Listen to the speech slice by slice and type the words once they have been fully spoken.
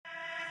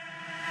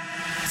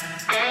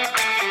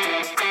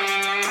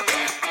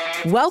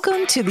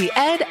Welcome to the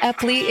Ed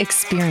Epley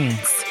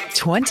Experience.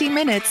 20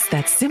 minutes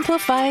that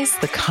simplifies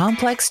the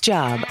complex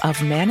job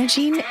of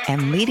managing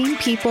and leading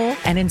people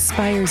and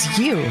inspires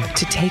you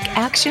to take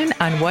action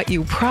on what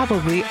you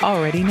probably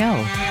already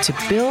know to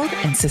build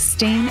and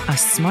sustain a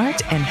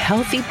smart and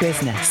healthy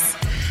business.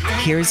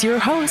 Here's your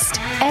host,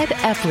 Ed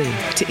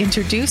Epley, to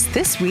introduce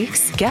this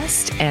week's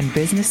guest and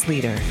business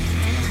leader.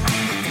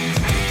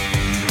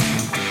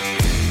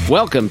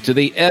 Welcome to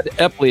the Ed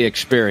Epley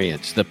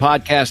Experience, the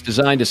podcast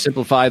designed to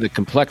simplify the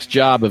complex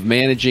job of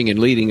managing and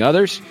leading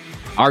others.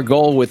 Our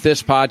goal with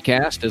this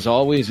podcast, as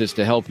always, is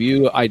to help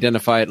you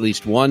identify at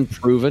least one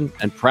proven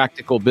and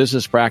practical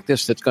business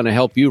practice that's going to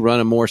help you run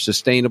a more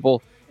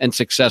sustainable and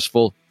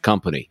successful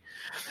company.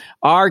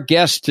 Our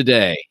guest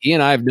today, he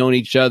and I have known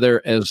each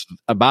other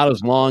about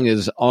as long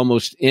as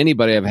almost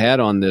anybody I've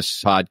had on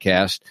this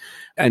podcast.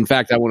 In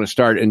fact, I want to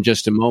start in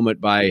just a moment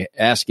by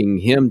asking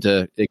him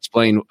to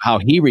explain how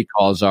he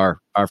recalls our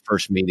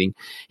first meeting.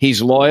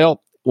 He's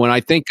loyal. When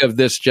I think of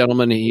this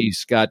gentleman,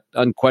 he's got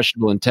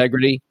unquestionable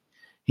integrity.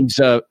 He's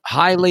a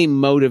highly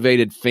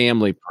motivated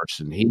family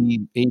person.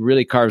 He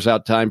really carves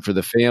out time for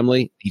the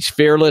family. He's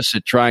fearless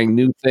at trying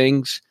new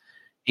things.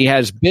 He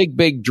has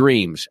big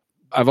dreams.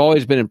 I've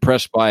always been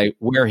impressed by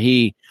where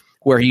he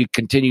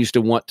continues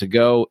to want to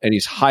go, and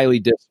he's highly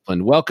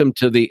disciplined. Welcome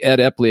to the Ed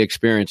Epley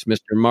Experience,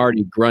 Mr.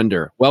 Marty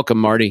Grunder. Welcome,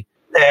 Marty.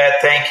 Ed,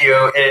 thank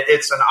you.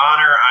 It's an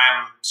honor.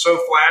 I'm so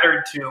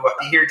flattered to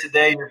be here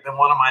today. You've been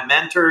one of my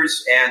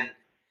mentors, and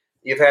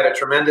you've had a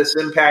tremendous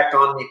impact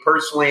on me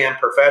personally and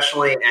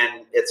professionally,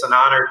 and it's an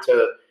honor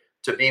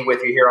to be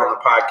with you here on the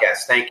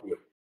podcast. Thank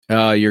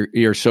you.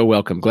 You're so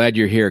welcome. Glad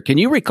you're here. Can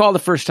you recall the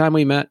first time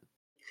we met?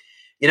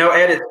 You know,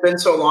 Ed, it's been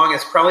so long.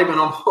 It's probably been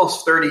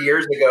almost 30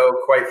 years ago,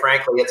 quite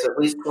frankly. It's at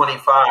least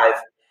 25.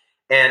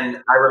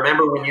 And I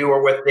remember when you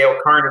were with Dale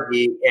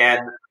Carnegie, and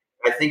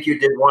I think you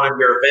did one of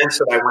your events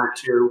that I went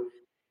to,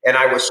 and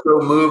I was so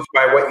moved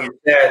by what you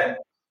said.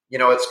 You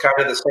know, it's kind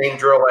of the same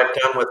drill I've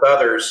done with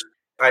others.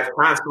 I've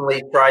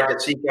constantly tried to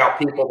seek out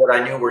people that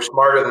I knew were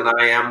smarter than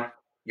I am.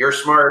 You're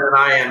smarter than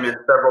I am in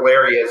several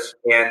areas.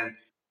 And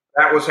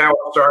that was how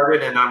it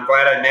started. And I'm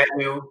glad I met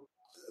you.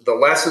 The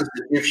lessons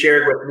that you've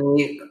shared with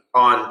me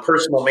on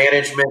personal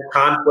management,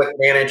 conflict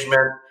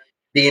management,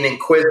 being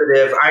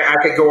inquisitive, I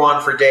could go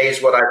on for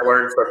days what I've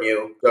learned from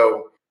you.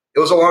 So it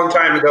was a long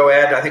time ago,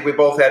 Ed. I think we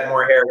both had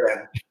more hair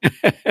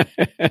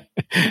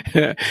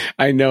then.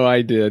 I know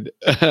I did.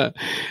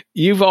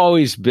 You've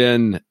always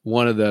been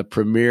one of the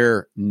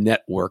premier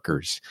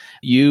networkers.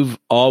 You've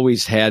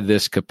always had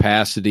this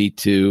capacity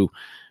to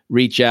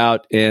reach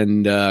out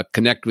and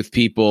connect with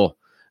people,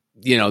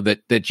 you know,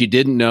 that you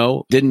didn't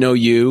know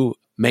you,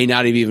 may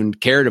not have even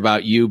cared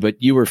about you, but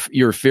you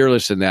were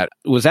fearless in that.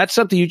 Was that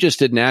something you just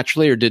did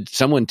naturally, or did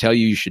someone tell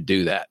you should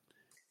do that?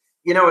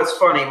 You know, it's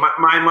funny.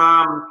 My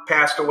mom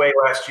passed away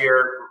last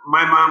year.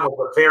 My mom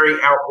was a very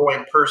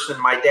outgoing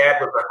person. My dad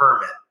was a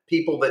hermit.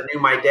 People that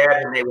knew my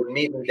dad and they would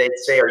meet me, they'd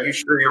say, "Are you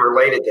sure you're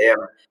related to him?"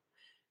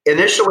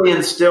 Initially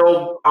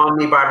instilled on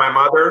me by my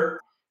mother,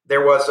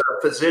 there was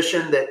a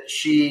physician that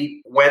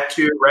she went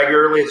to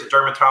regularly as a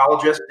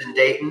dermatologist in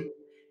Dayton.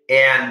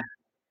 And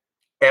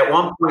at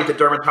one point, the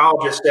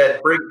dermatologist said,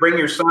 bring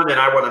your son and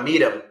I want to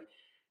meet him.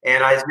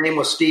 And his name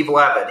was Steve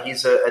Levitt.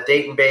 He's a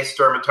Dayton-based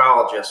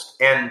dermatologist.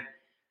 And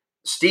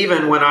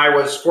Stephen, when I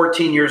was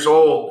 14 years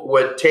old,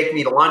 would take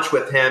me to lunch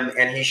with him,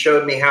 and he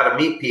showed me how to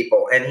meet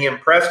people. And he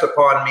impressed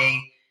upon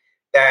me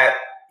that,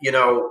 you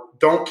know,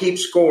 don't keep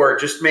score,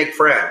 just make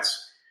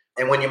friends.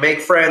 And when you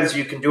make friends,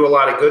 you can do a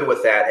lot of good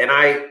with that. And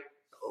I,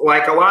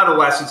 like a lot of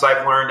lessons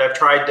I've learned, I've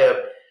tried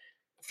to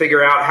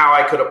figure out how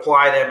I could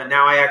apply them. And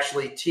now I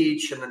actually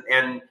teach,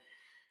 and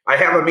I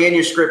have a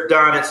manuscript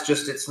done.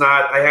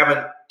 I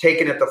haven't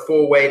taken it the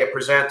full way to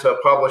present to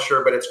a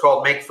publisher, but it's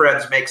called Make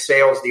Friends, Make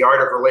Sales, The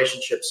Art of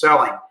Relationship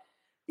Selling.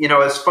 You know,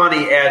 it's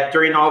funny, Ed,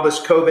 during all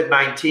this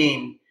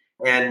COVID-19,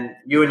 and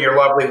you and your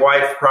lovely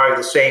wife, probably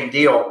the same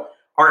deal,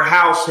 our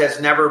house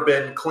has never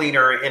been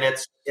cleaner in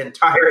its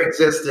entire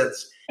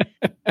existence.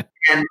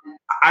 And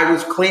I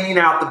was cleaning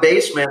out the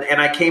basement,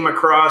 and I came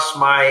across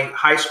my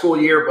high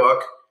school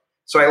yearbook.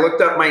 So I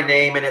looked up my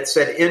name, and it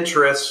said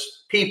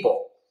interests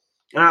people.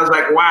 And I was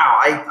like, wow,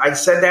 I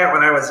said that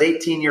when I was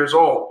 18 years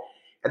old.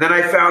 And then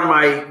I found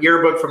my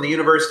yearbook from the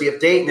University of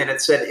Dayton, and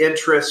it said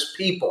interests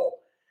people.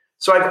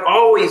 So I've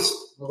always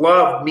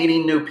loved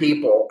meeting new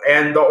people.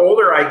 And the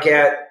older I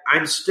get,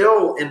 I'm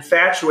still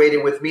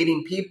infatuated with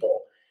meeting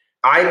people.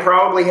 I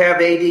probably have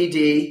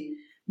ADD.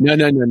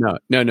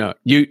 No.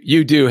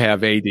 You do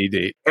have ADD.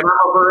 And I'm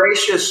a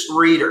voracious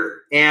reader.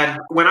 And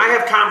when I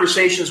have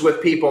conversations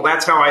with people,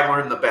 that's how I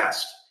learn the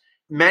best.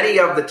 Many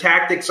of the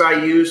tactics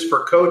I use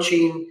for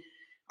coaching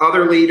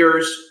other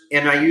leaders,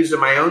 and I use in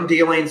my own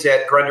dealings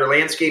at Grunder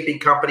Landscaping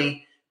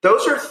Company,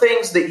 those are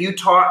things that you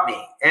taught me,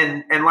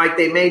 and like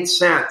they made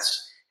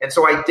sense. And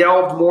so I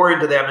delved more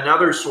into them and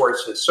other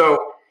sources.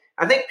 So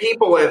I think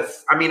people have,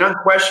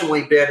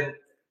 unquestionably been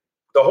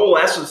the whole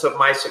essence of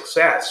my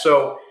success.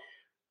 So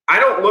I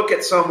don't look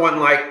at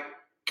someone like,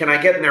 can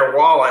I get in their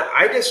wallet?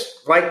 I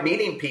just like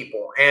meeting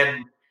people.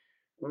 And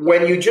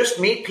when you just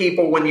meet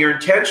people, when your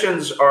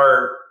intentions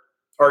are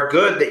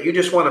good, that you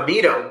just want to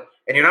meet them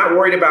and you're not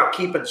worried about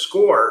keeping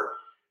score,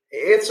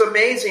 it's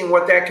amazing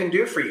what that can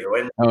do for you.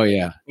 And oh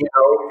yeah,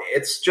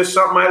 it's just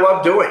something I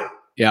love doing.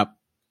 Yeah.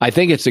 I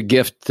think it's a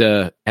gift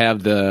to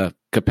have the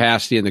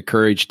capacity and the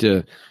courage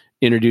to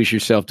introduce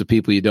yourself to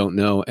people you don't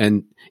know.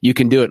 And you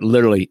can do it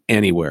literally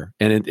anywhere.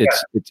 And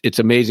it's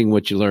amazing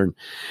what you learn.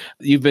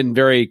 You've been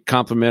very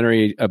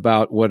complimentary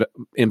about what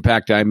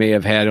impact I may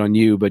have had on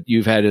you, but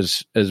you've had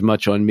as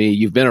much on me.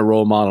 You've been a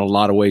role model in a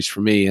lot of ways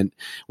for me. And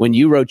when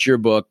you wrote your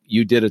book,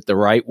 you did it the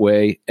right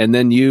way. And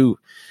then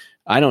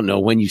I don't know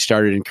when you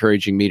started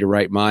encouraging me to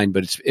write mine,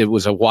 but it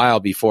was a while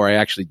before I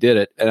actually did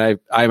it. And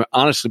I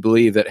honestly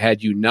believe that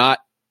had you not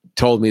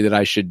told me that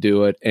I should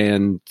do it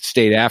and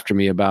stayed after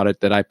me about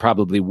it, that I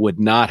probably would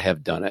not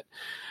have done it.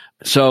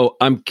 So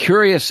I'm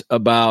curious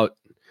about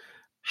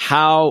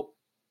how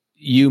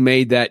you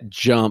made that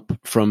jump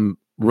from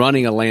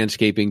running a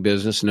landscaping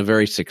business and a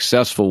very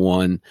successful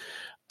one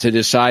to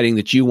deciding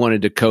that you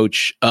wanted to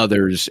coach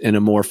others in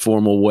a more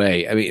formal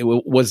way. I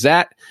mean, was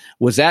that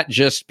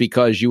just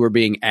because you were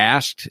being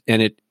asked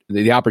and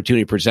the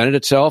opportunity presented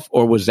itself,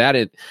 or was that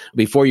it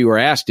before you were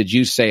asked? Did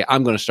you say,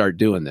 I'm going to start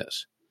doing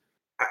this?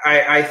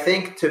 I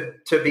think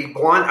to be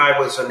blunt, I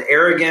was an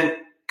arrogant,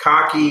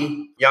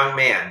 cocky young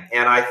man,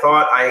 and I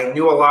thought I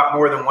knew a lot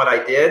more than what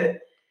I did.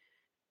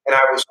 And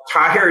I was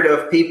tired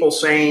of people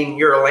saying,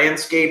 you're a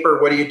landscaper,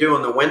 what do you do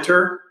in the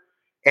winter?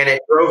 And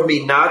it drove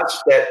me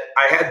nuts that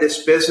I had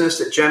this business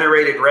that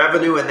generated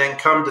revenue, and then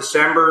come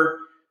December,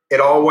 it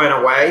all went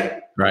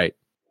away. Right.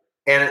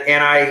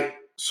 And I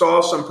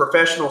saw some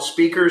professional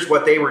speakers,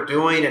 what they were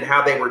doing and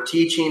how they were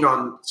teaching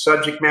on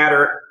subject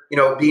matter,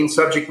 being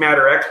subject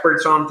matter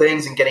experts on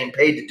things and getting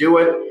paid to do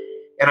it.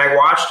 And I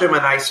watched them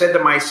and I said to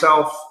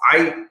myself,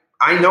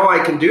 I know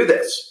I can do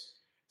this.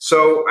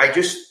 So I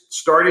just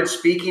started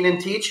speaking and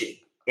teaching.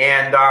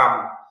 And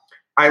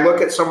I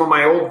look at some of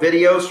my old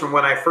videos from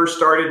when I first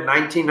started in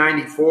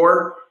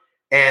 1994,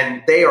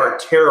 and they are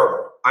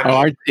terrible.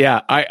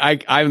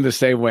 I'm the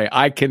same way.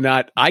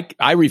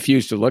 I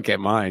refuse to look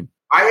at mine.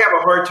 I have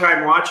a hard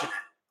time watching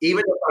it.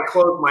 Even if I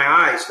close my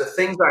eyes, the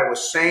things I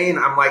was saying,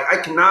 I'm like, I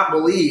cannot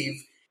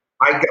believe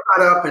I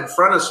got up in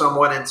front of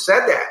someone and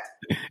said that.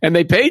 And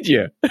they paid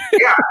you.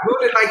 Yeah. Who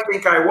did I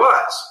think I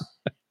was?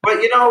 But,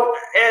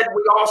 Ed,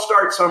 we all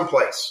start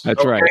someplace.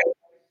 That's right.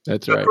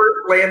 That's right. The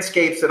first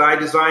landscapes that I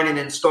designed and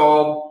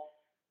installed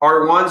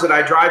are ones that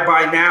I drive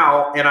by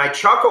now and I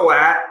chuckle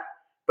at,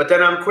 but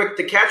then I'm quick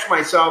to catch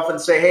myself and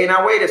say, hey,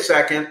 now wait a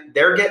second.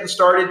 They're getting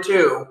started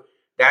too.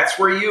 That's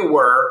where you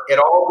were. It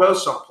all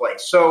goes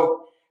someplace.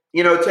 So,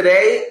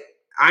 today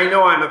I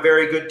know I'm a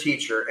very good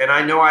teacher, and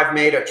I know I've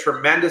made a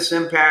tremendous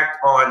impact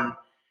on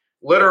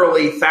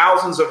literally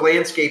thousands of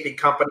landscaping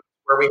companies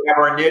where we have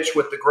our niche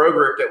with the grow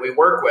group that we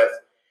work with.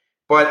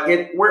 But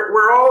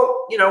we're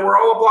all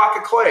a block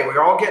of clay.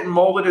 We're all getting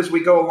molded as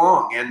we go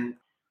along. And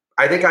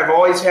I think I've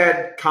always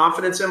had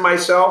confidence in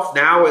myself.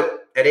 Now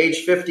at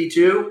age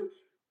 52,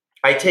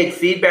 I take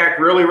feedback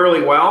really,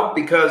 really well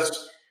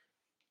because,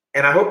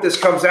 and I hope this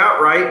comes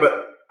out right,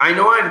 but I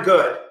know I'm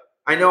good.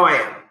 I know I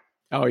am.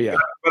 Oh, yeah.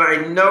 But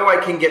I know I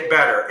can get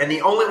better. And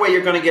the only way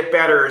you're going to get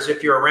better is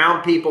if you're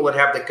around people that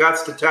have the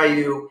guts to tell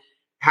you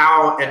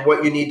how and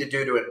what you need to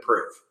do to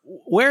improve.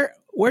 Where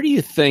do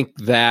you think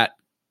that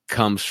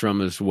comes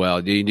from as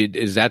well?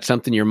 Is that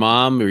something your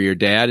mom or your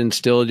dad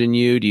instilled in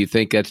you? Do you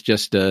think that's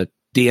just a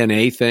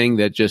DNA thing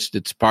that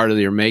it's part of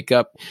your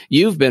makeup?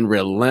 You've been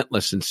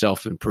relentless in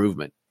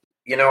self-improvement.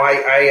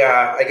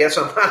 I guess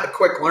I'm not a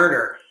quick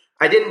learner.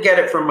 I didn't get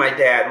it from my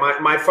dad.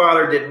 My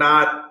father did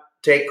not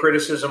take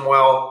criticism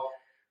well.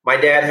 My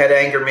dad had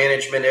anger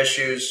management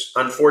issues.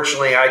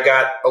 Unfortunately, I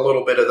got a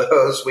little bit of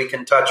those we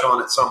can touch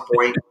on at some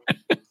point.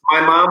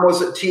 My mom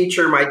was a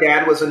teacher. My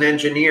dad was an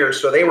engineer.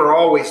 So they were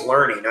always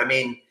learning. I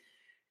mean,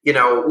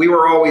 we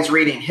were always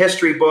reading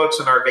history books,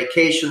 and our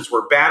vacations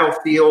were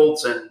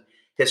battlefields and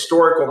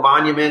historical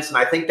monuments. And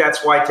I think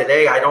that's why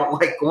today I don't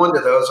like going to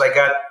those. I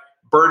got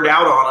burned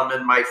out on them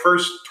in my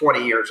first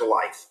 20 years of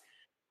life.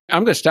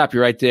 I'm going to stop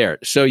you right there.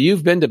 So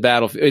you've been to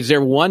battlefield. Is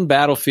there one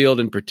battlefield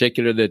in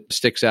particular that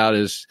sticks out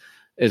as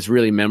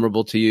really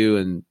memorable to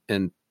you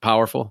and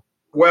powerful?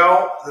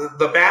 Well,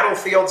 the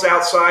battlefields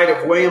outside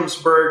of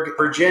Williamsburg,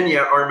 Virginia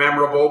are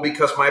memorable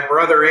because my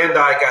brother and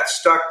I got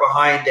stuck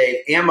behind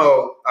a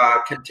ammo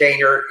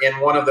container in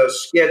one of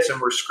those skits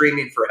and were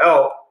screaming for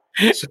help.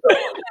 So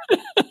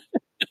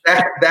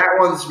that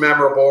one's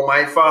memorable.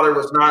 My father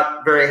was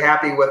not very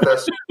happy with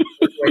us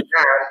like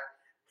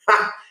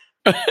that.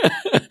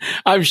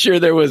 I'm sure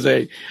there was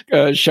a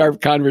sharp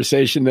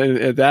conversation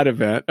at that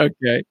event.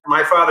 Okay.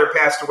 My father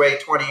passed away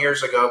 20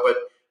 years ago, but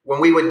when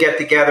we would get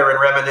together and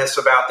reminisce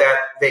about that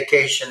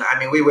vacation, I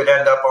mean, we would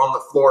end up on the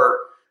floor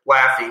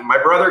laughing. My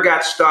brother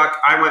got stuck.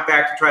 I went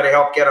back to try to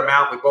help get him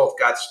out. We both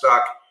got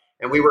stuck,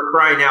 and we were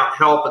crying out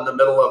help in the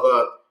middle of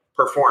a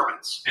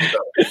performance. So.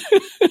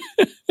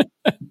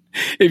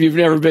 If you've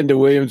never been to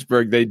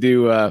Williamsburg, they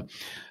do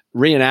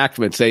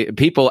reenactments.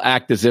 People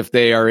act as if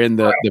they are in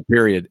the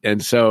period.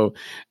 And so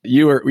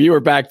you were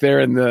back there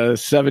in the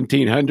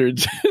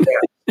 1700s.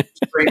 Yeah,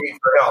 screaming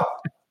for help.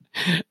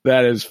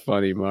 That is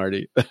funny,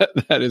 Marty.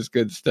 That is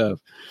good stuff.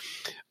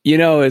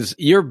 As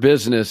your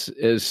business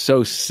is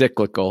so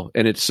cyclical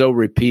and it's so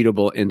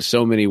repeatable in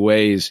so many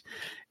ways,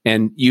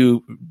 and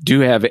you do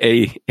have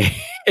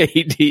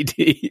ADD,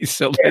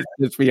 so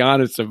let's be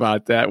honest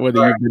about that,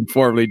 whether you've been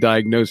formally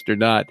diagnosed or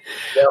not.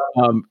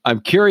 Yeah.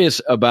 I'm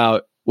curious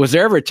about, was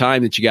there ever a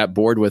time that you got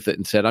bored with it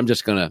and said, I'm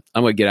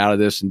gonna get out of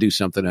this and do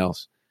something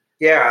else?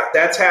 Yeah,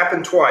 that's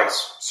happened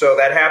twice. So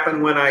that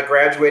happened when I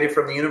graduated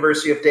from the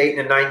University of Dayton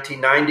in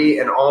 1990,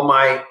 and all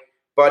my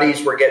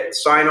buddies were getting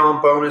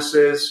sign-on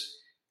bonuses,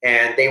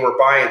 and they were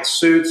buying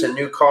suits and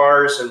new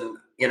cars, and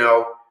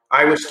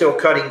I was still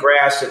cutting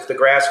grass if the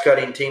grass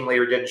cutting team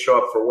leader didn't show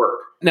up for work.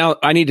 Now,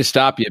 I need to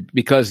stop you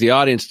because the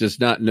audience does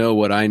not know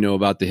what I know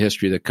about the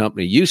history of the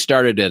company. You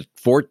started at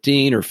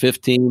 14 or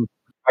 15?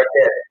 I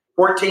did.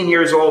 14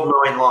 years old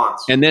mowing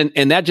lawns.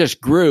 And that just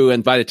grew.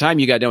 And by the time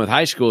you got done with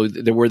high school,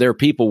 were there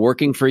people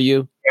working for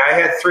you? Yeah, I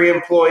had 3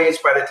 employees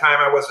by the time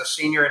I was a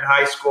senior in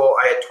high school.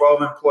 I had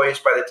 12 employees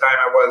by the time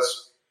I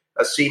was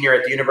a senior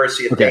at the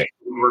University of Dayton.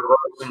 We were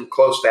grossing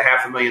close to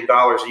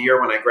 $500,000 a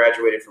year when I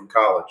graduated from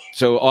college.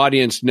 So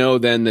audience know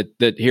then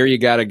that here you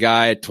got a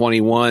guy at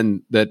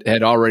 21 that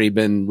had already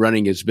been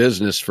running his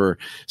business for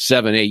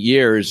 7-8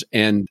 years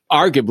and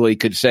arguably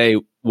could say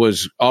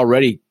was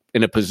already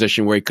in a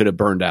position where he could have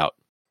burned out.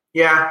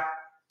 Yeah.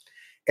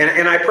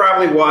 And I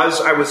probably was.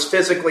 I was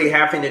physically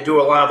having to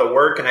do a lot of the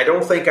work, and I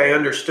don't think I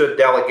understood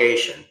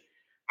delegation.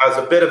 I was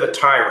a bit of a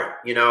tyrant,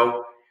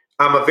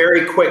 I'm a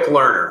very quick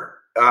learner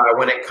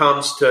when it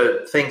comes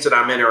to things that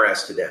I'm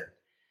interested in.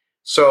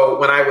 So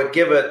when I would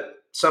give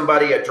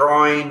somebody a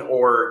drawing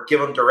or give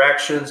them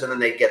directions and then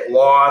they'd get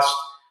lost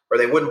or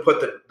they wouldn't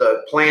put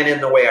the plan in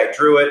the way I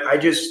drew it,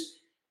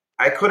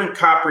 I couldn't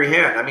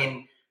comprehend. I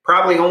mean,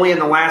 probably only in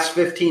the last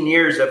 15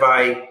 years have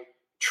I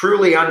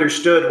truly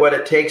understood what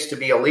it takes to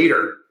be a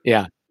leader.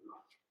 Yeah.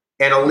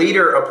 And a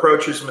leader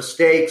approaches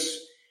mistakes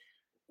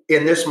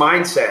in this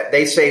mindset.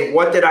 They say,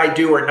 what did I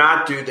do or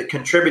not do that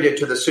contributed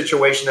to the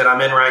situation that I'm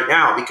in right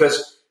now?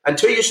 Because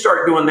until you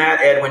start doing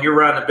that, Ed, when you're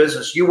running a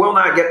business, you will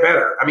not get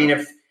better. I mean,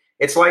 if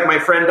it's like my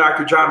friend,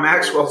 Dr. John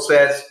Maxwell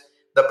says,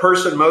 the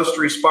person most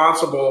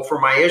responsible for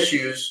my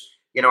issues,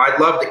 I'd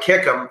love to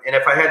kick them. And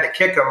if I had to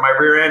kick them,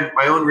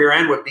 my own rear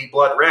end would be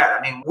blood red.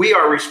 I mean, we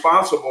are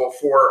responsible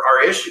for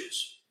our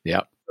issues.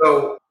 Yeah.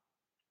 So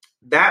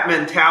that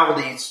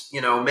mentality's,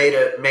 made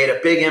a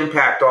big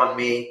impact on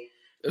me.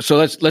 So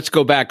let's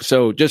go back.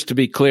 So just to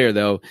be clear,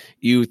 though,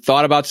 you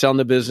thought about selling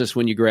the business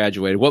when you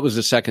graduated. What was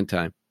the second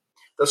time?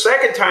 The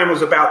second time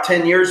was about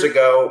 10 years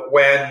ago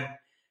when,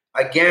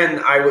 again,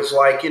 I was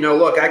like,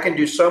 look, I can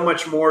do so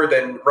much more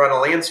than run a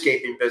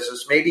landscaping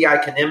business. Maybe I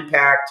can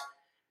impact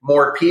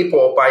more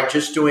people by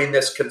just doing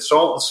this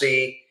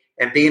consultancy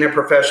and being a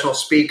professional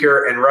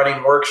speaker and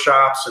running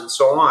workshops and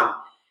so on.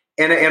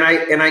 And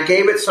I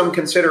gave it some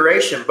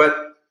consideration, but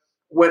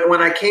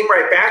when I came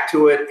right back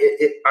to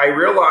it, I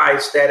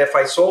realized that if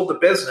I sold the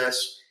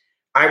business,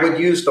 I would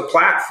use the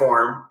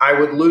platform. I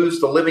would lose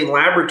the living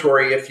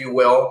laboratory, if you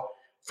will,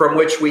 from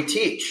which we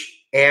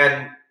teach.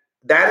 And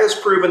that has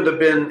proven to have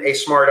been a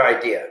smart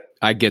idea.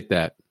 I get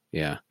that.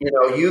 Yeah.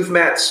 You've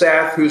met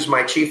Seth, who's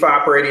my chief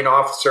operating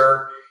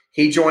officer.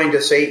 He joined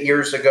us 8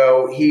 years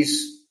ago.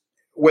 He's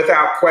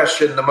without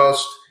question the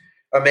most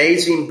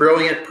amazing,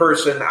 brilliant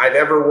person I've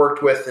ever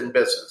worked with in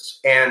business.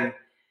 And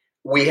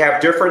we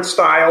have different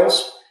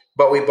styles,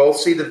 but we both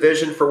see the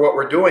vision for what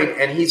we're doing.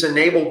 And he's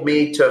enabled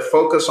me to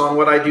focus on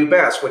what I do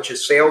best, which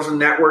is sales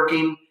and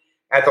networking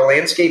at the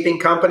landscaping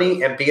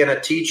company and being a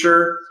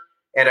teacher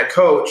and a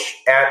coach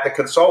at the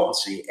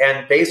consultancy.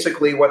 And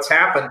basically what's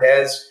happened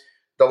is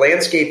the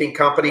landscaping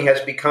company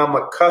has become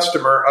a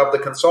customer of the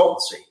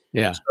consultancy.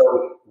 Yeah.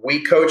 So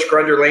we coach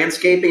Grunder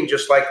Landscaping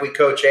just like we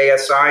coach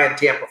ASI in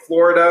Tampa,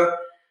 Florida,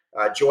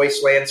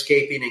 Joyce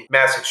Landscaping in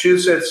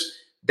Massachusetts.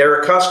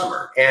 They're a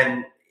customer,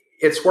 and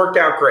it's worked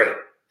out great.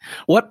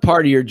 What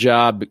part of your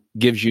job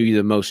gives you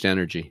the most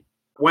energy?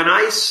 When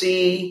I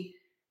see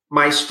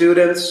my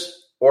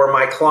students or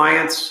my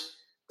clients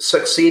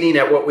succeeding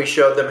at what we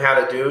showed them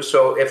how to do.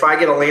 So if I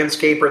get a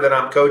landscaper that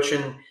I'm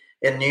coaching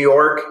in New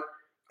York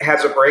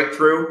has a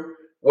breakthrough,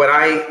 when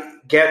I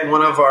get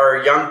one of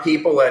our young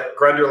people at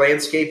Grunder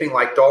Landscaping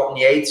like Dalton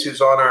Yates,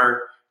 who's on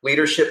our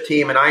leadership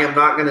team, and I am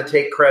not going to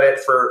take credit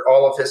for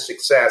all of his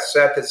success.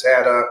 Seth has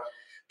had a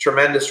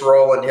tremendous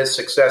role in his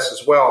success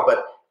as well,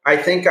 but I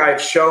think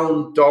I've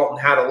shown Dalton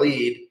how to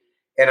lead,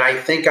 and I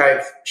think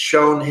I've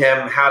shown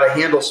him how to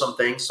handle some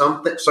things.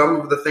 Some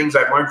of the things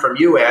I've learned from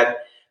you, Ed,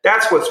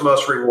 that's what's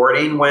most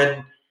rewarding.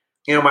 When,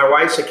 my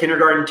wife's a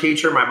kindergarten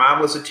teacher, my mom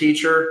was a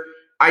teacher.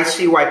 I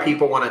see why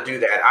people want to do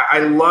that. I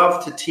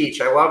love to teach.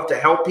 I love to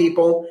help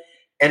people,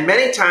 and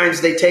many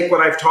times they take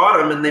what I've taught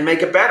them and they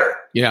make it better.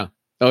 Yeah.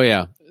 Oh,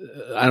 yeah.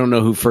 I don't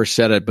know who first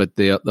said it, but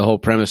the whole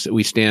premise that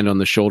we stand on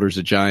the shoulders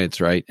of giants,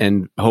 right?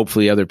 And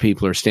hopefully other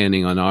people are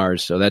standing on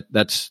ours. So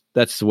that's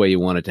the way you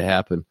want it to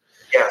happen.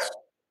 Yes.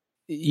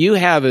 you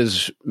have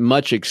as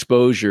much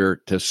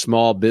exposure to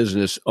small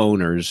business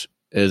owners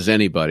as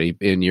anybody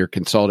in your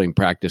consulting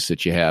practice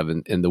that you have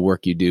and the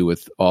work you do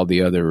with all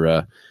the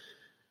other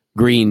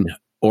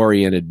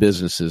green-oriented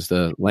businesses,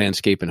 the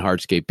landscape and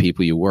hardscape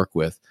people you work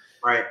with.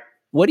 Right.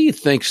 What do you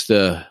think's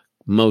the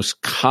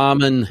most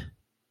common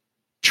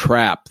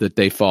trap that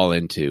they fall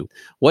into?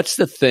 What's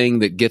the thing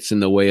that gets in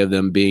the way of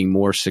them being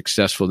more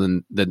successful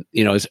than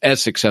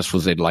as successful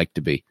as they'd like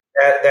to be?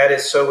 That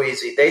is so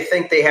easy. They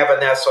think they have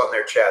an S on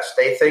their chest.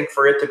 They think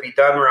for it to be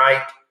done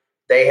right,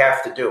 they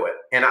have to do it.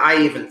 And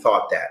I even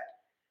thought that.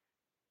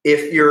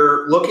 If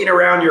you're looking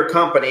around your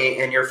company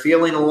and you're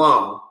feeling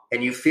alone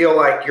and you feel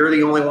like you're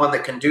the only one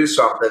that can do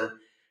something,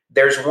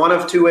 there's one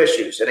of two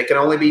issues, and it can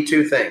only be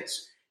two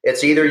things.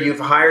 It's either you've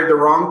hired the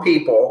wrong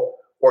people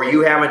or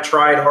you haven't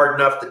tried hard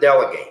enough to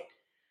delegate.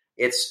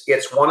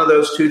 It's one of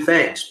those two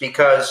things,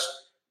 because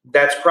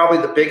that's probably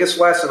the biggest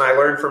lesson I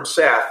learned from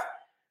Seth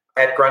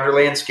at Grunder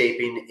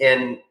Landscaping.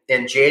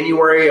 In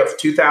January of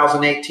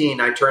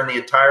 2018, I turned the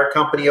entire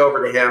company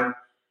over to him.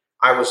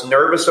 I was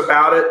nervous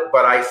about it,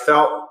 but I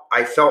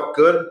felt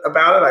good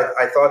about it.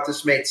 I thought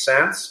this made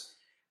sense.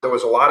 There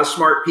was a lot of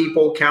smart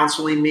people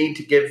counseling me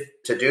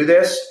to do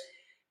this.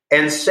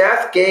 And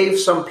Seth gave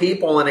some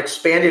people an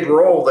expanded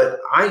role that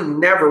I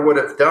never would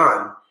have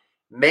done,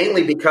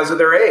 mainly because of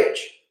their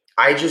age.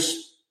 I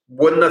just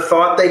wouldn't have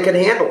thought they could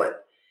handle it.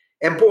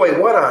 And boy,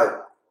 what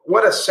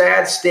a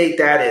sad state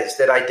that is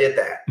that I did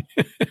that.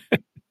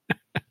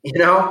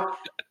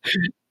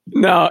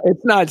 No,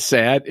 it's not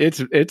sad.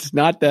 It's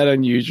not that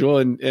unusual,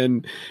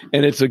 and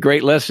it's a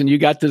great lesson. You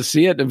got to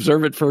see it and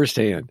observe it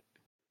firsthand.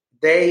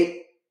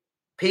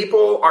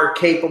 People are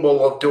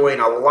capable of doing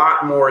a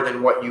lot more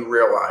than what you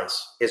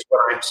realize, is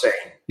what I'm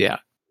saying. Yeah.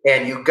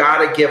 And you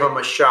got to give them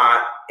a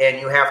shot, and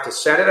you have to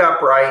set it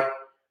up right.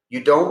 You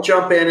don't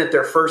jump in at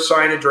their first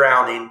sign of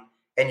drowning,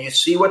 and you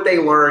see what they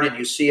learn and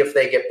you see if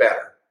they get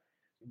better.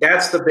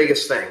 That's the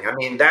biggest thing. I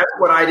mean, that's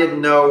what I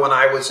didn't know when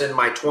I was in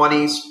my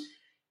 20s.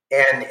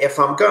 And if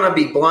I'm going to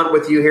be blunt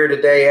with you here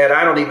today, Ed,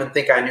 I don't even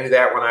think I knew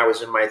that when I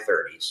was in my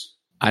 30s.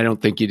 I don't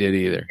think you did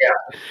either.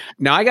 Yeah.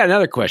 Now, I got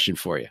another question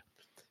for you.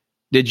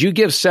 Did you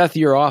give Seth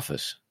your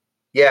office?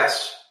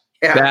 Yes.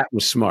 Yeah. That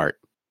was smart.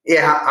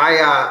 Yeah,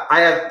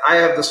 I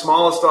have the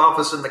smallest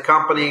office in the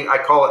company. I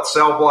call it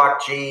Cell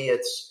Block G.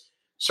 It's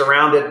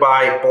surrounded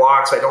by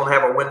blocks. I don't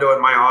have a window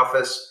in my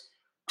office.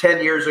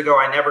 10 years ago,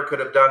 I never could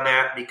have done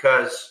that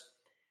because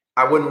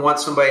I wouldn't want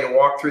somebody to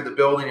walk through the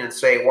building and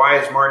say, why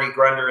is Marty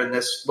Grunder in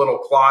this little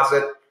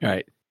closet?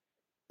 Right.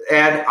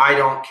 And I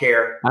don't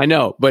care. I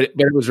know, but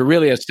it was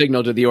really a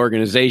signal to the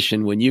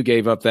organization when you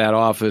gave up that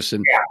office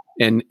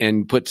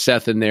and put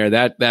Seth in there.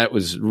 That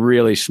was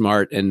really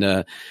smart.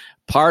 And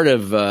part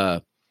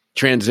of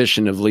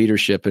transition of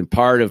leadership and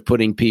part of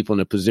putting people in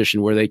a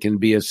position where they can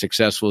be as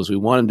successful as we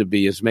want them to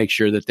be is make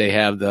sure that they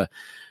have the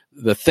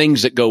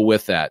things that go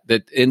with that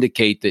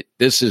indicate that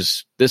this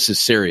is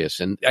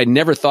serious. And I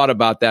never thought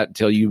about that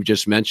until you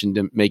just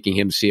mentioned making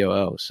him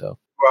COO. So.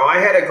 Well, I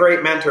had a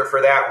great mentor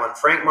for that one.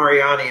 Frank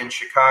Mariani in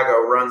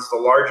Chicago runs the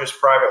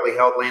largest privately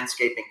held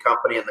landscaping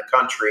company in the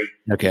country.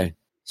 Okay.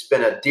 He's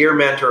been a dear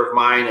mentor of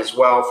mine as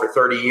well for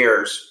 30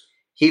 years.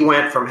 He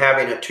went from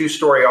having a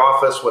 2-story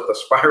office with a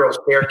spiral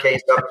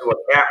staircase up to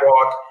a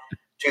catwalk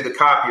to the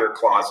copier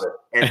closet.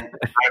 And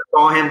I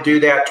saw him do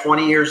that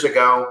 20 years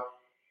ago.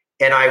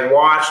 And I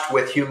watched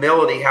with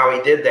humility how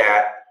he did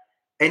that.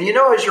 And,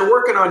 as you're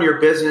working on your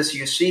business,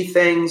 you see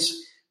things,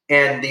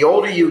 and the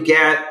older you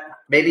get,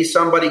 maybe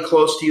somebody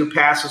close to you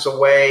passes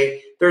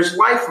away. There's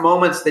life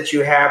moments that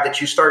you have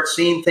that you start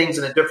seeing things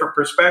in a different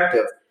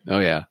perspective. Oh,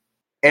 yeah.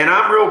 And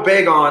I'm real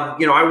big on,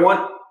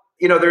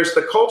 there's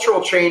the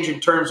cultural change in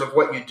terms of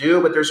what you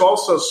do, but there's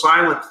also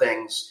silent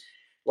things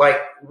like,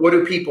 what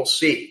do people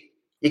see?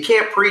 You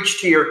can't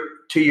preach to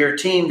your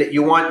team that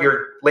you want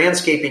your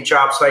landscaping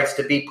job sites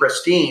to be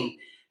pristine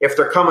if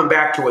they're coming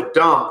back to a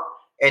dump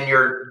and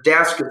your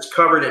desk is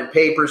covered in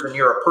papers and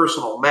you're a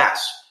personal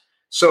mess.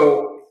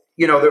 So,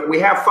 that we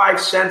have 5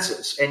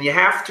 senses and you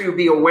have to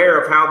be aware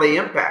of how they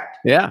impact.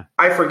 Yeah.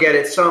 I forget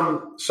it.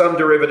 Some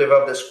derivative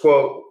of this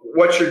quote,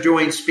 what you're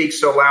doing speaks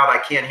so loud, I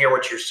can't hear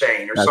what you're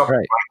saying, or that's something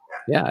right.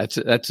 like that.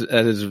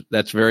 Yeah.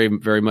 That's very,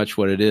 very much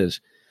what it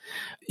is.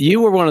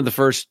 You were one of the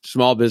first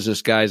small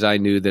business guys I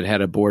knew that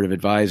had a board of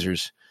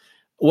advisors.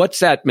 What's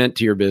that meant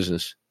to your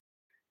business?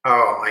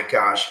 Oh my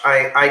gosh.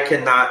 I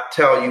cannot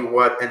tell you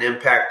what an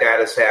impact that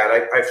has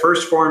had. I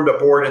first formed a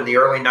board in the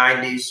early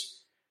 90s.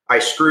 I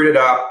screwed it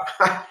up.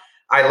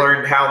 I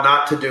learned how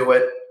not to do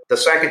it. The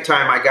second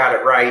time I got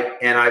it right.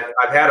 And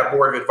I've had a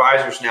board of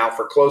advisors now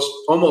for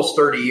almost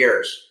 30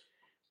 years.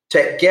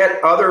 To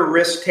get other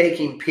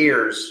risk-taking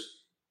peers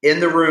in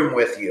the room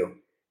with you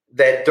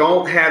that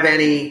don't have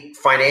any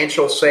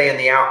financial say in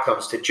the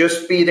outcomes, to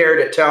just be there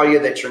to tell you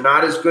that you're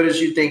not as good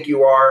as you think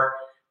you are.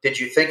 Did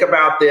you think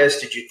about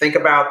this? Did you think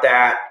about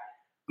that?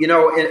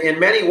 In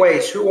many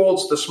ways, who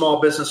holds the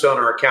small business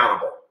owner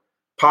accountable?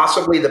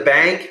 Possibly the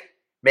bank,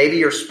 maybe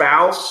your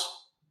spouse.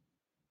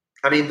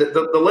 I mean,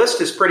 the list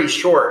is pretty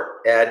short,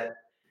 Ed.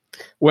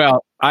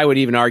 Well, I would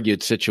even argue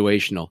it's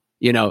situational.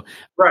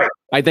 Right.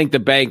 I think the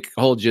bank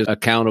holds you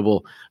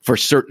accountable for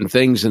certain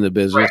things in the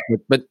business,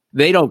 but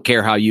they don't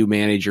care how you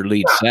manage or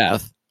lead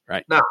Seth,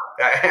 right? No,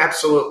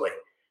 absolutely.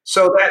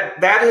 So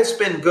that has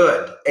been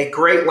good. A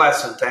great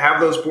lesson to have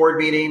those board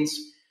meetings,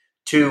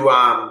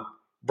 to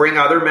bring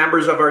other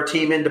members of our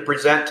team in to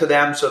present to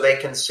them so they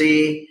can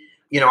see.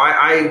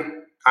 I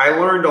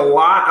learned a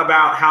lot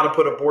about how to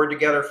put a board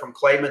together from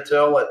Clay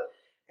Mattil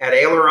at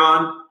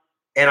Aileron,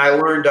 and I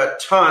learned a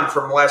ton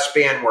from Les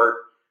Banwart,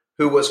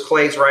 who was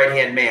Clay's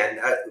right-hand man.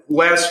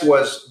 Les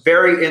was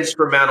very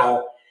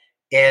instrumental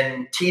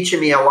in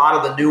teaching me a lot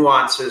of the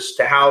nuances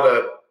to how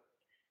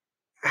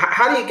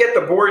do you get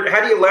the board,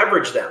 how do you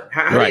leverage them?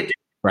 How do you do it?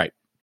 Right.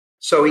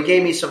 So he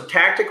gave me some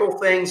tactical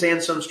things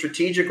and some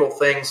strategical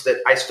things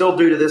that I still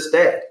do to this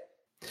day.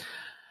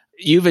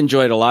 You've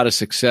enjoyed a lot of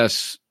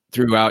success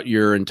throughout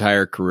your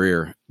entire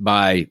career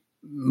by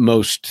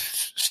most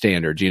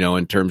standards,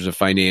 in terms of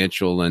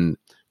financial and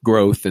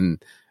growth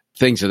and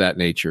things of that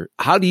nature.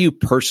 How do you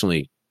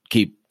personally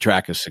keep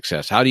track of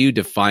success? How do you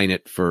define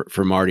it for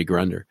Marty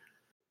Grunder?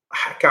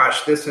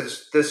 Gosh, this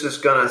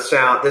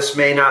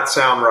may not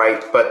sound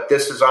right, but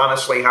this is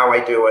honestly how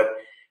I do it.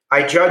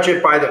 I judge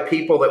it by the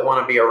people that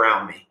want to be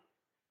around me.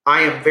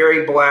 I am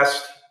very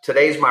blessed.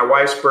 Today's my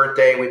wife's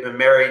birthday. We've been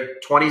married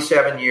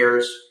 27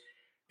 years.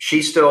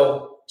 She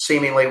still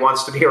seemingly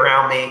wants to be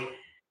around me.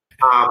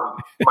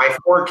 My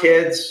 4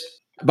 kids.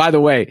 By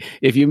the way,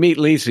 if you meet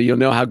Lisa, you'll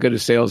know how good a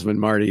salesman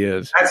Marty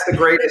is. That's the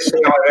greatest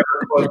sale I've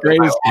ever closed.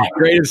 The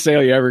greatest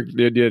sale you ever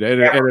did,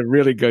 and a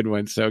really good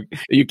one. So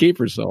you keep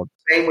her sold.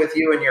 Same with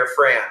you and your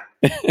friend.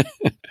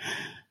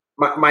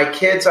 my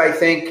kids, I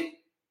think,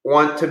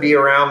 want to be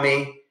around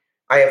me.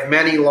 I have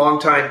many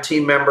longtime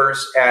team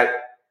members at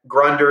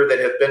Grunder that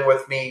have been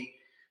with me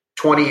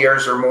 20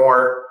 years or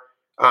more.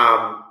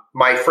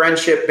 My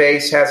friendship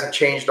base hasn't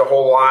changed a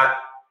whole lot.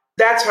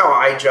 That's how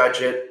I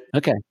judge it.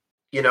 Okay.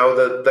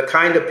 The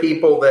kind of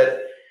people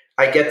that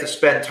I get to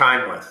spend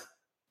time with.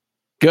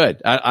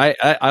 Good.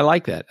 I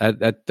like that.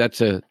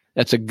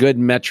 That's a good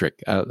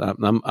metric.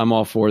 I'm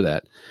all for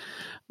that.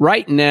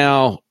 Right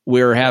now,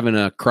 we're having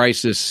a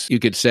crisis, you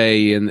could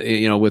say,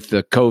 with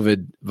the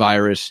COVID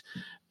virus.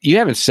 You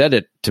haven't said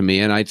it to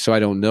me, so I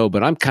don't know,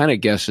 but I'm kind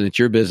of guessing that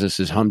your business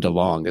has hummed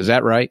along. Is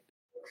that right?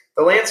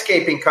 The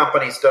landscaping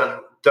company's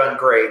done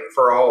great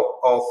for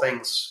all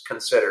things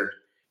considered.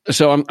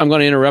 So I'm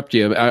going to interrupt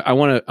you. I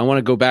want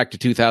to go back to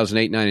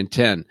 2008, 9, and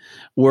 10.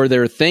 Were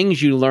there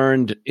things you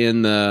learned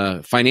in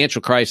the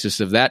financial crisis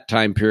of that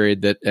time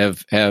period that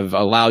have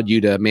allowed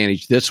you to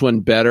manage this one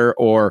better,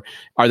 or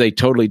are they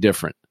totally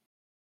different?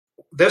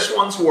 This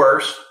one's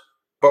worse,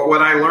 but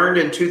what I learned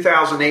in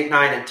 2008,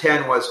 9, and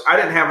 10 was I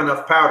didn't have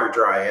enough powder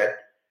dry, Ed.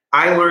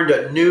 I learned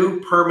a new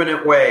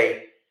permanent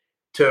way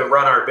to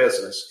run our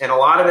business, and a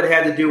lot of it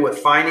had to do with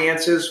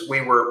finances.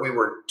 We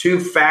were too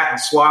fat and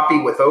sloppy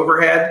with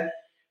overhead.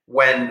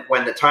 When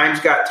the times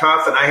got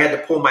tough and I had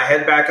to pull my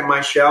head back in my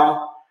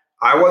shell,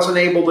 I wasn't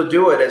able to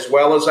do it as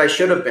well as I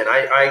should have been.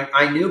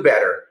 I knew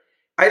better.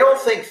 I don't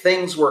think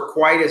things were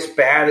quite as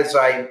bad as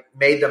I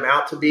made them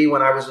out to be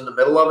when I was in the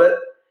middle of it,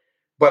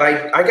 but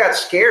I got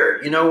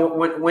scared.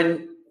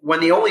 When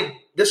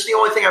this is the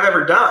only thing I've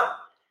ever done.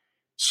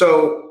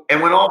 So,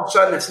 and when all of a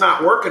sudden it's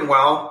not working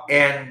well,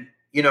 and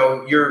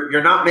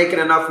you're not making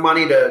enough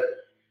money to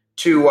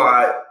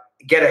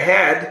get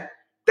ahead,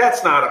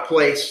 that's not a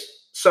place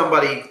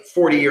somebody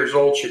 40 years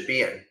old should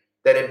be in,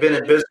 that had been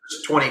in business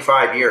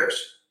 25 years.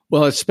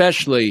 Well,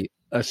 especially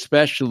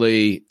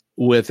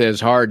with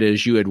as hard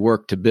as you had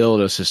worked to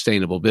build a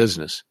sustainable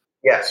business.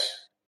 Yes.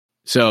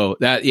 So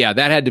that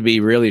had to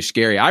be really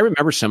scary. I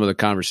remember some of the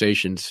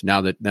conversations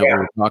now that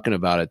we're talking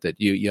about it, that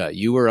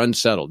you were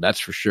unsettled. That's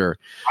for sure.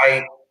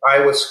 I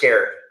was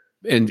scared.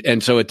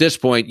 And so at this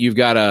point, you've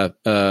got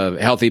a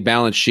healthy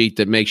balance sheet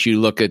that makes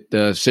you look at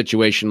the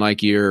situation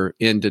like you're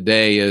in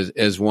today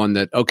as one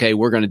that, okay,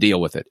 we're going to deal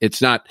with it. It's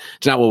not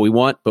what we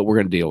want, but we're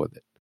going to deal with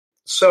it.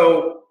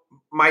 So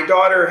my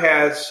daughter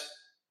has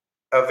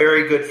a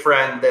very good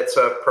friend that's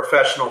a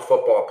professional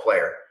football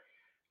player,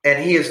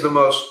 and he is the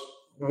most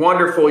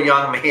wonderful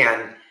young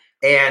man.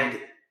 And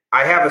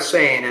I have a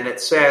saying, and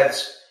it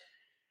says,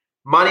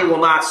 money will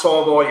not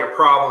solve all your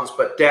problems,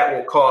 but debt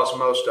will cause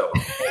most of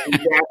them.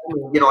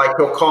 Like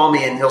he'll call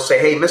me and he'll say,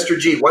 "Hey, Mr.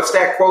 G, what's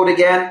that quote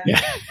again?"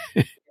 Yeah.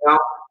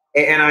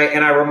 And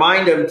I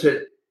remind him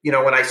to,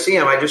 when I see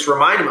him, I just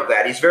remind him of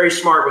that. He's very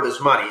smart with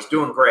his money. He's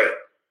doing great.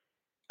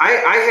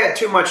 I had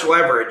too much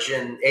leverage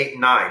in 8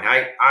 and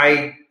 9.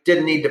 I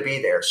didn't need to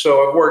be there.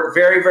 So I've worked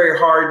very, very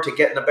hard to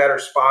get in a better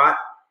spot.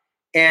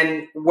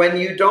 And when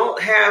you don't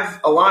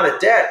have a lot of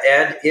debt,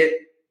 Ed,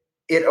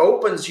 it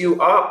opens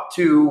you up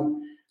to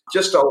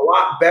just a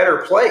lot better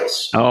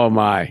place. Oh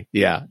my.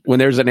 Yeah. When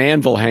there's an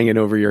anvil hanging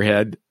over your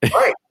head.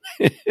 Right.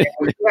 And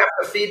when you have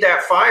to feed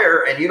that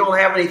fire and you don't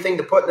have anything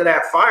to put into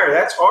that fire,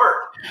 that's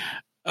hard.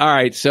 All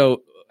right.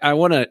 So I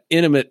want an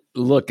intimate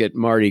look at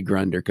Marty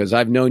Grunder, because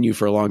I've known you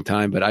for a long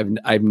time, but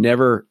I've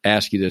never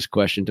asked you this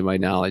question to my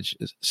knowledge.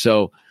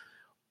 So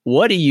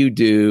what do you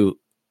do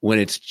when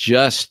it's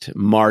just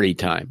Marty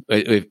time?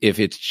 If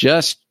it's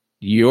just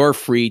your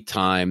free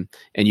time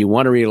and you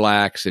want to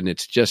relax and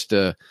it's just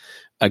a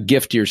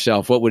gift to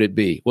yourself, what would it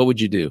be? What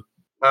would you do?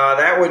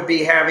 That would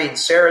be having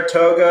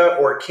Saratoga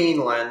or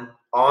Keeneland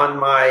on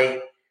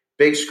my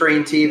big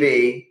screen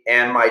TV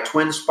and my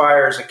Twin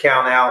Spires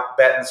account out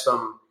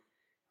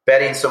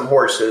betting some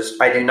horses.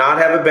 I do not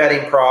have a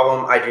betting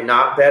problem. I do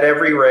not bet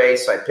every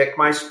race. I pick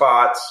my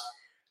spots.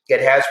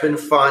 It has been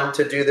fun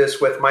to do this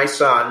with my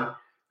son,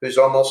 who's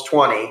almost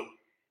 20,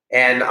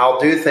 and I'll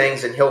do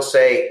things and he'll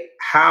say,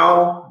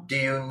 "How do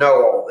you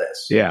know all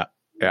this?" Yeah.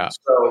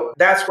 So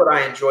that's what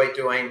I enjoy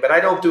doing, but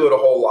I don't do it a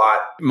whole lot.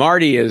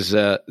 Marty is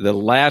the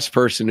last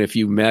person, if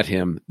you met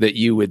him, that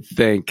you would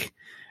think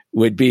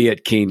would be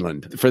at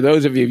Keeneland. For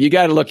those of you, you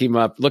got to look him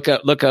up. Look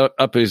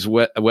up his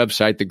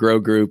website, the Grow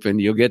Group,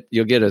 and you'll get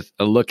a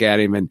look at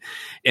him. And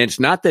it's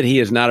not that he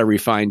is not a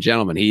refined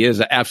gentleman. He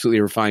is absolutely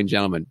a refined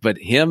gentleman. But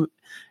him,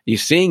 you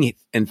seeing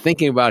and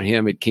thinking about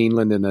him at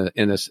Keeneland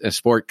in a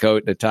sport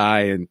coat and a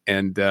tie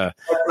and that's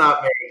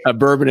not me. A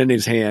bourbon in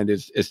his hand,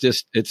 it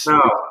doesn't fit.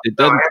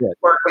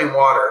 Sparkling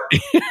water.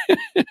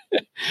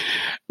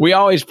 We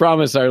always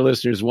promise our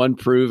listeners one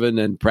proven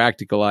and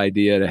practical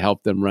idea to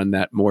help them run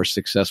that more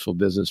successful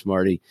business,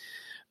 Marty.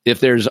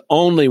 If there's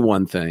only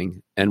one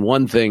thing and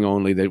one thing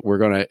only that we're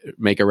going to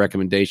make a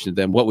recommendation to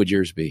them, what would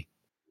yours be?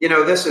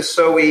 This is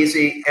so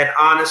easy. And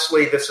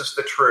honestly, this is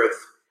the truth.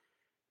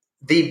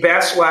 The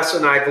best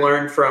lesson I've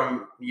learned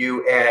from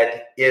you,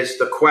 Ed, is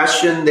the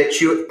question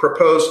that you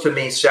proposed to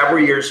me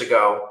several years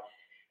ago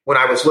when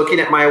I was looking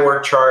at my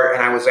org chart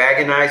and I was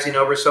agonizing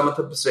over some of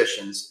the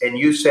positions. And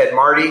you said,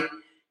 "Marty,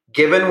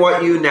 given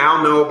what you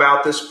now know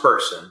about this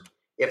person,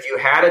 if you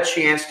had a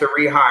chance to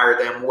rehire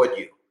them, would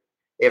you?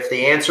 If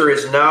the answer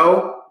is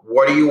no,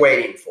 what are you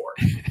waiting for?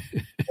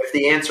 If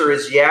the answer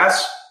is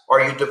yes,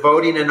 are you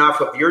devoting enough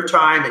of your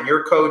time and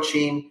your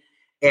coaching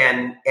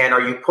and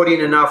are you putting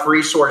enough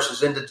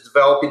resources into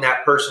developing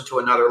that person to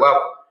another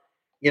level?"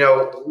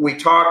 We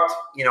talked,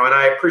 and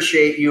I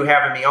appreciate you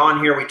having me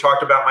on here. We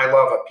talked about my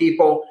love of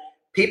people.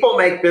 People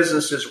make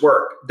businesses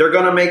work. They're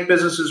going to make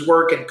businesses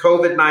work in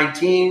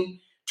COVID-19.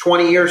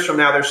 20 years from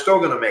now, they're still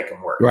going to make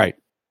them work. Right.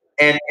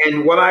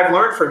 And what I've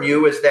learned from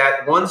you is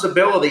that one's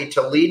ability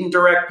to lead and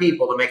direct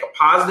people, to make a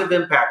positive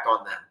impact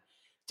on them,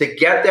 to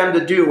get them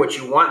to do what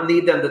you want and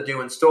need them to do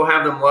and still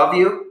have them love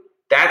you,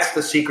 that's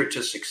the secret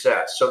to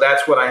success. So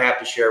that's what I have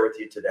to share with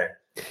you today.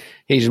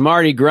 He's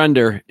Marty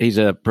Grunder. He's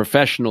a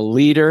professional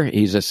leader.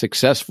 He's a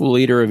successful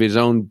leader of his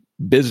own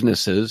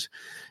businesses,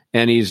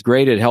 and he's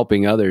great at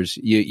helping others.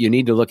 You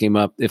need to look him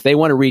up. If they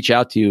want to reach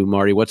out to you,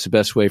 Marty, what's the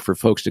best way for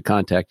folks to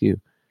contact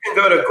you? You can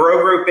go to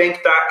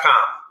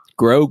growgroupinc.com.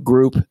 Grow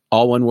Group,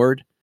 all one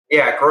word?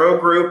 Yeah,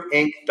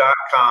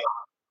 growgroupinc.com.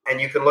 And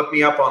you can look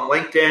me up on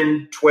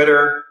LinkedIn,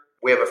 Twitter.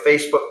 We have a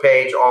Facebook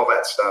page, all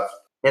that stuff,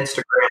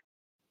 Instagram.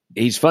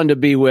 He's fun to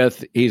be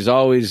with. He's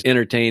always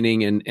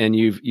entertaining, and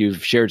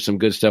you've shared some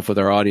good stuff with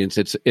our audience.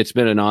 It's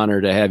been an honor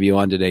to have you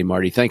on today,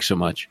 Marty. Thanks so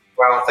much.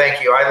 Well,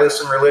 thank you. I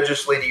listen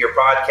religiously to your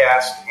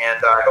podcast,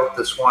 and I hope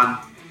this one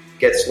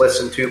gets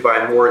listened to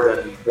by more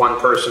than one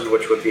person,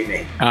 which would be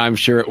me. I'm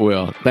sure it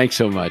will. Thanks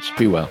so much.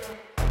 Be well.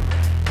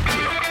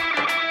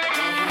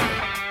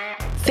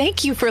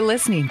 Thank you for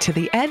listening to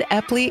the Ed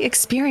Epley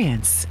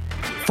Experience.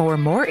 For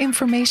more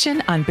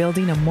information on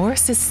building a more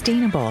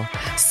sustainable,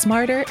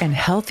 smarter, and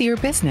healthier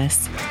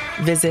business,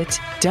 visit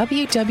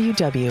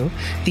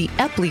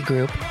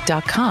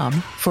www.theepleygroup.com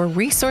for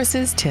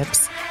resources,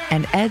 tips,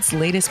 and Ed's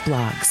latest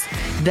blogs.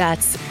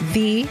 That's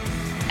the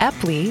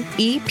Epley,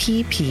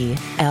 EPPLEY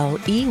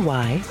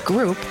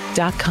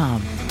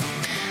group.com.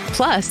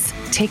 Plus,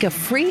 take a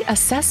free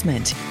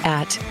assessment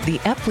at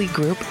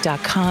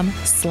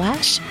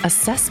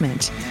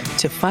theepleygroup.com/assessment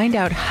to find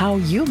out how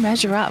you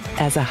measure up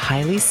as a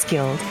highly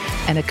skilled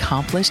and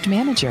accomplished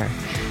manager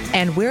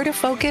and where to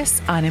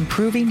focus on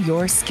improving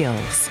your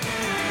skills.